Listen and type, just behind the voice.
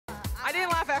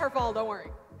laugh at her fall, don't worry.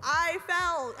 I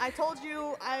fell. I told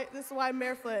you, this is why I'm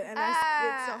barefoot, and it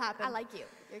still happened. I like you.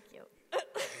 You're cute.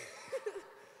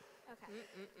 Okay.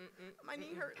 My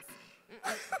knee hurts.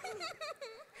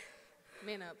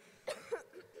 Man up.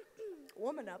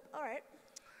 Woman up, all right.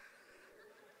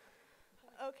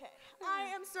 Okay, I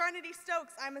am Serenity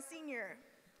Stokes. I'm a senior.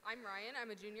 I'm Ryan,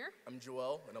 I'm a junior. I'm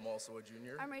Joel, and I'm also a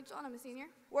junior. I'm Rachel, and I'm a senior.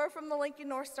 We're from the Lincoln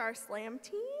North Star Slam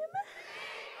team.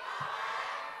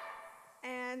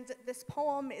 And this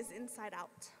poem is Inside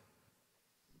Out.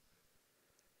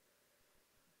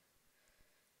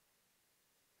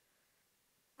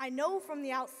 I know from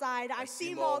the outside, I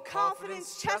seem all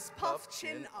confidence, chest puffed,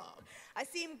 chin up. I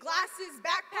seem glasses,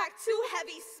 backpack too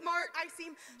heavy, smart. I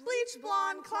seem bleach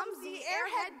blonde, clumsy,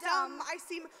 airhead dumb. I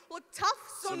seem look tough,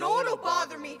 so no one will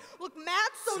bother me. Look mad,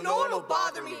 so no one will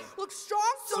bother me. Look strong,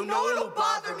 so no one will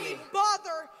bother me.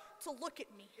 Bother to look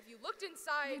at me. If you looked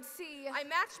inside, You'd see I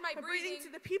match my Breathing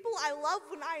to the people I love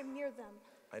when I am near them.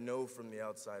 I know from the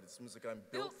outside, it seems like I'm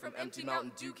built from empty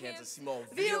Mountain Dew cans. I seem all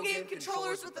Video game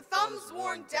controllers with the thumbs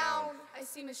worn down. I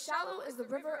seem as shallow as the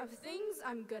river of things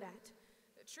I'm good at.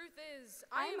 The truth is,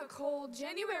 I am a cold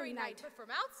January night. But from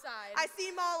outside, I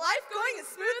seem all life-going as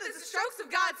smooth as the strokes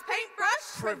of God's paintbrush.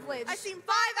 Privilege. I seem 5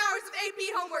 hours of AP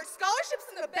homework, scholarships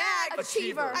in the bag.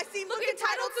 Achiever. I seem look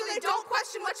entitled so they don't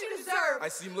question what you deserve. I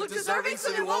seem look deserving so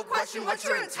they won't question what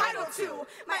you're entitled to.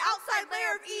 My outside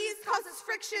layer of ease causes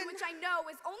friction, Which I know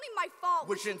is only my fault.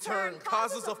 Which in turn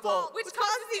causes a fault. which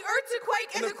causes the earth to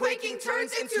quake, and the quaking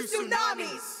turns into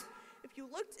tsunamis. If you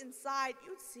looked inside,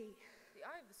 you'd see. the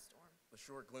eye of the storm. The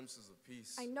short glimpses of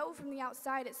peace. I know from the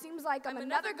outside it seems like I'm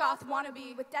another goth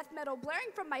wannabe with death metal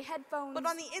blaring from my headphones. But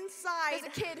on the inside,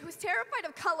 there's a kid who's terrified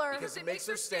of color. Because it makes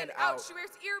her stand out. She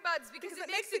wears earbuds because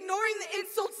it makes ignoring the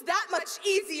insults that much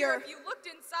easier. If you looked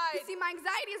inside, You see, my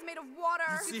anxiety is made of water.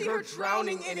 You see her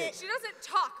drowning in it. she doesn't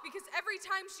talk because every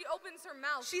time she opens her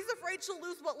mouth, She's afraid she'll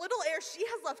lose what little air she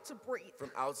has left to breathe.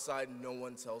 From outside, no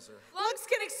one tells her. Lungs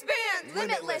can expand.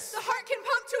 Limitless. The heart can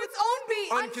pump to its own beat.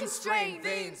 Unconstrained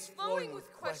veins flowing with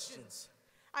questions.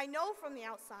 I know from the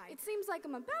outside. It seems like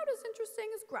I'm about as interesting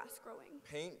as grass growing.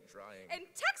 Paint drying. and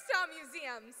textile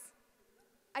museums.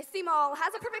 I seem all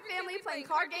has a perfect family playing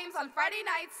card games on Friday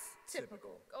nights.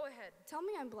 Typical. Go ahead. Tell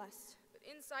me I'm blessed. But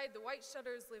inside the white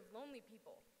shutters live lonely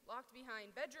people, locked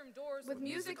behind bedroom doors With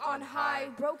music on high,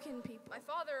 broken people. My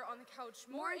father on the couch,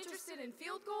 more interested in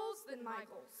field goals than my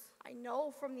goals. I know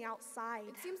from the outside.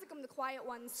 It seems like I'm the quiet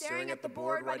one, Staring at the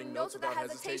board, writing notes without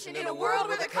hesitation In a world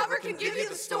where the cover can give you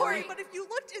the story. But if you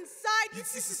looked inside, You'd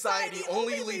see society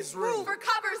only leaves room. for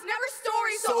covers, never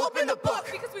stories. So open the book.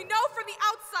 Because we know from the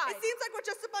outside. It seems like we're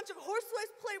just a bunch of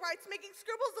horse-laced playwrights making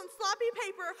scribbles on sloppy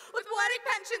paper with poetic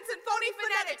penchants and phony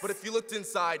phonetics. But if you looked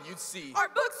inside, you'd see. Our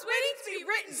books waiting to be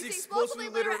written. See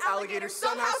explosively literate alligators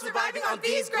somehow surviving on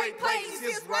these great plains. You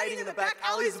see us riding in the back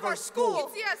alleys of our school.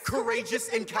 You see us Courageous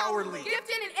and cowardly.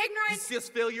 gifted and You ignorant, see us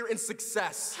failure and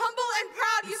success. Humble and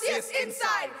proud, You see us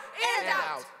inside and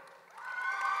out.